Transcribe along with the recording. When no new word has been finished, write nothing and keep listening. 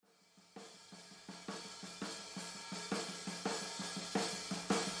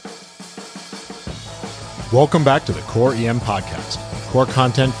Welcome back to the Core EM Podcast. Core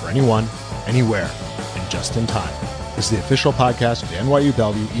content for anyone, anywhere, and just in time. This is the official podcast of the NYU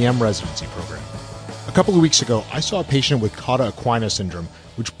Bellevue EM Residency Program. A couple of weeks ago, I saw a patient with Cauda-Equina syndrome,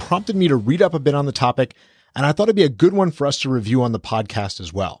 which prompted me to read up a bit on the topic, and I thought it'd be a good one for us to review on the podcast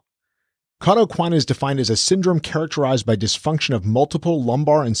as well. Cauda-Equina is defined as a syndrome characterized by dysfunction of multiple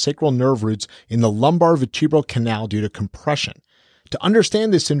lumbar and sacral nerve roots in the lumbar vertebral canal due to compression. To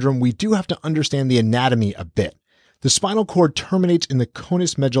understand this syndrome, we do have to understand the anatomy a bit. The spinal cord terminates in the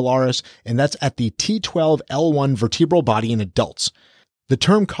conus medullaris, and that's at the T12-L1 vertebral body in adults. The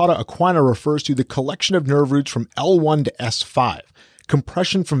term Cauda-Equina refers to the collection of nerve roots from L1 to S5.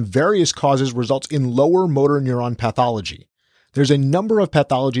 Compression from various causes results in lower motor neuron pathology. There's a number of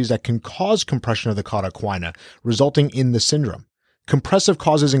pathologies that can cause compression of the Cauda-Equina, resulting in the syndrome. Compressive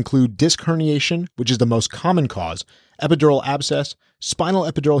causes include disc herniation, which is the most common cause, epidural abscess, spinal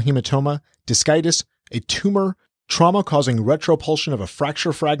epidural hematoma, discitis, a tumor, trauma causing retropulsion of a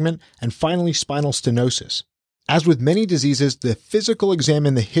fracture fragment, and finally spinal stenosis. As with many diseases, the physical exam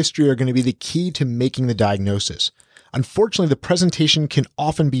and the history are going to be the key to making the diagnosis. Unfortunately, the presentation can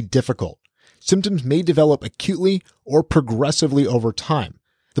often be difficult. Symptoms may develop acutely or progressively over time.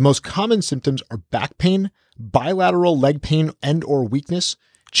 The most common symptoms are back pain, bilateral leg pain and/or weakness,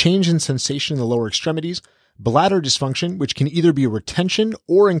 change in sensation in the lower extremities, bladder dysfunction, which can either be retention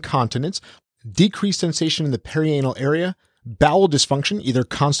or incontinence, decreased sensation in the perianal area, bowel dysfunction, either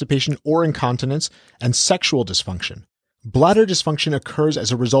constipation or incontinence, and sexual dysfunction. Bladder dysfunction occurs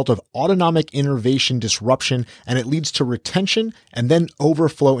as a result of autonomic innervation disruption, and it leads to retention and then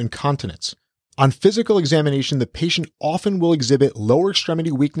overflow incontinence. On physical examination, the patient often will exhibit lower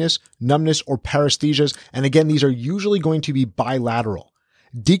extremity weakness, numbness, or paresthesias, and again, these are usually going to be bilateral.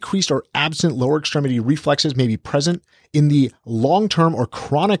 Decreased or absent lower extremity reflexes may be present. In the long-term or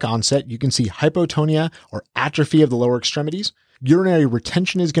chronic onset, you can see hypotonia or atrophy of the lower extremities. Urinary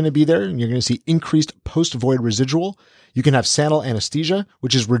retention is going to be there, and you're going to see increased post-void residual. You can have saddle anesthesia,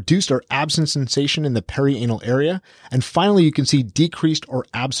 which is reduced or absent sensation in the perianal area. And finally, you can see decreased or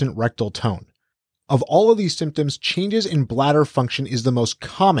absent rectal tone. Of all of these symptoms, changes in bladder function is the most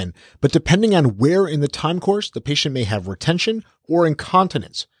common, but depending on where in the time course, the patient may have retention or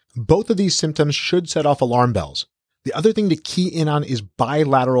incontinence. Both of these symptoms should set off alarm bells. The other thing to key in on is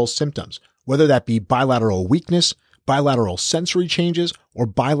bilateral symptoms, whether that be bilateral weakness, bilateral sensory changes, or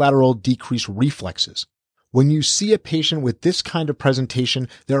bilateral decreased reflexes. When you see a patient with this kind of presentation,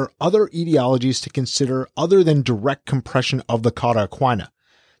 there are other etiologies to consider other than direct compression of the Cauda-Equina.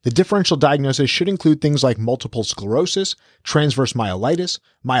 The differential diagnosis should include things like multiple sclerosis, transverse myelitis,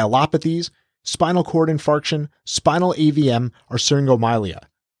 myelopathies, spinal cord infarction, spinal AVM, or syringomyelia.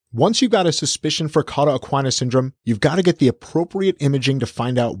 Once you've got a suspicion for Cauda-Equina syndrome, you've got to get the appropriate imaging to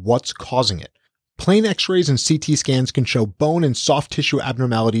find out what's causing it. Plain X-rays and CT scans can show bone and soft tissue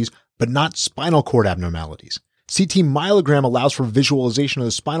abnormalities, but not spinal cord abnormalities. CT myelogram allows for visualization of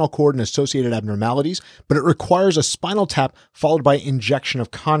the spinal cord and associated abnormalities, but it requires a spinal tap followed by injection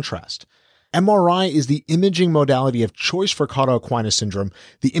of contrast. MRI is the imaging modality of choice for Cauda-Equina syndrome.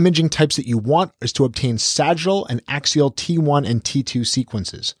 The imaging types that you want is to obtain sagittal and axial T1 and T2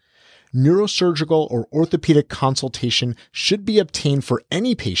 sequences. Neurosurgical or orthopedic consultation should be obtained for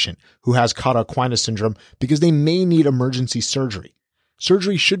any patient who has Cauda-Equina syndrome because they may need emergency surgery.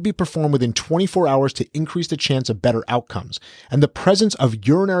 Surgery should be performed within 24 hours to increase the chance of better outcomes, and the presence of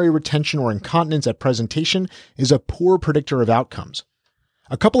urinary retention or incontinence at presentation is a poor predictor of outcomes.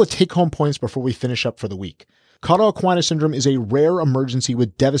 A couple of take-home points before we finish up for the week. Cauda-Equina syndrome is a rare emergency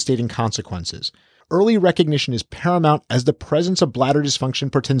with devastating consequences. Early recognition is paramount as the presence of bladder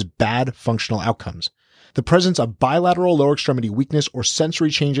dysfunction portends bad functional outcomes. The presence of bilateral lower extremity weakness or sensory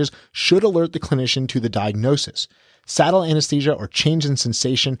changes should alert the clinician to the diagnosis. Saddle anesthesia or change in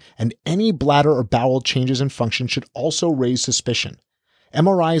sensation and any bladder or bowel changes in function should also raise suspicion.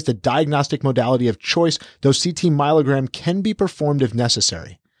 MRI is the diagnostic modality of choice, though CT myelogram can be performed if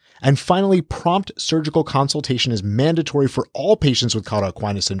necessary. And finally, prompt surgical consultation is mandatory for all patients with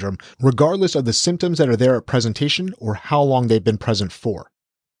Cauda-Equina syndrome, regardless of the symptoms that are there at presentation or how long they've been present for.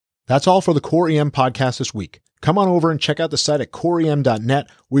 That's all for the Core EM podcast this week. Come on over and check out the site at coreem.net.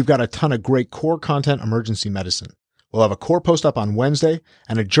 We've got a ton of great core content emergency medicine. We'll have a core post up on Wednesday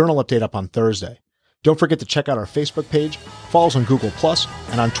and a journal update up on Thursday. Don't forget to check out our Facebook page, follow us on Google+,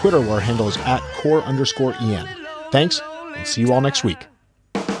 and on Twitter where our handle is @core_EM. Thanks, and see you all next week.